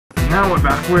Now we're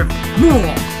back with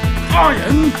more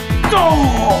Iron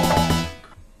Dog!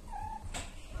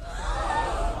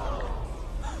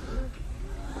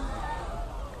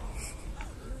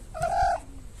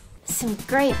 Some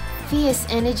great fierce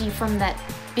energy from that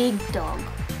big dog.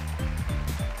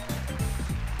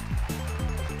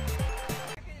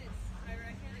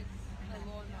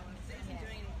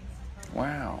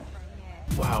 Wow.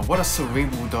 Wow, what a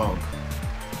cerebral dog.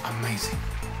 Amazing.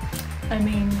 I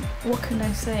mean, what can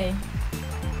I say?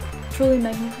 Truly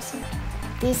magnificent.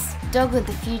 This dog of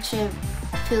the future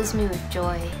fills me with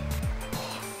joy.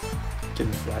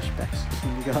 Getting flashbacks to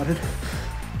kindergarten.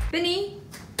 Vinny!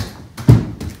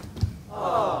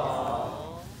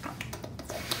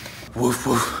 Woof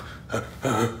woof.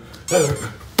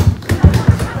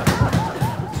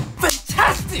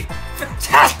 Fantastic!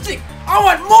 Fantastic! I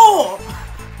want more!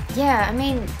 Yeah, I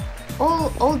mean,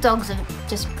 all dogs are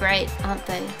just great, aren't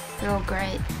they? They're all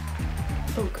great.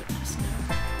 Oh goodness, no.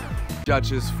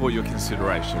 Judges, for your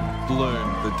consideration,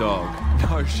 Bloom the dog.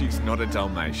 No, she's not a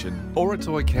Dalmatian or a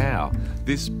toy cow.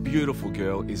 This beautiful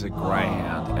girl is a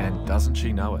greyhound, and doesn't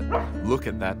she know it? Look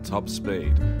at that top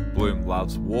speed. Bloom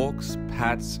loves walks,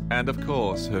 pats, and of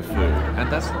course her food.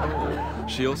 And that's not all.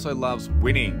 She also loves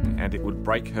winning, and it would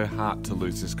break her heart to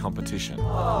lose this competition.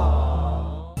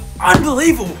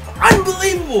 Unbelievable!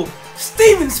 Unbelievable!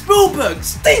 Steven Spielberg!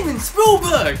 Steven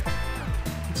Spielberg!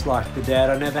 It's like the dad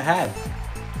I never had.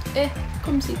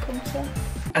 Comme si, comme ça.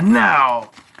 And now,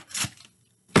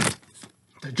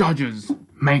 the judges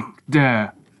make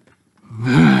their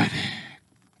verdict.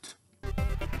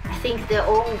 I think they're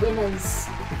all winners.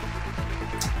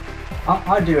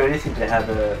 I'd do anything to have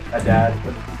a dad,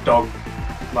 a dog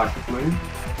like Bloom.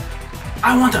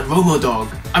 I want a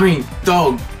robo-dog. I mean,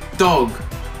 dog.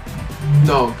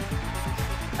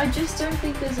 I just don't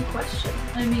think there's a question.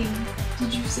 I mean,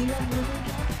 did you see that movie?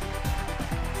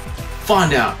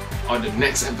 Find out on the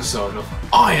next episode of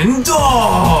Iron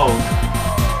Dog!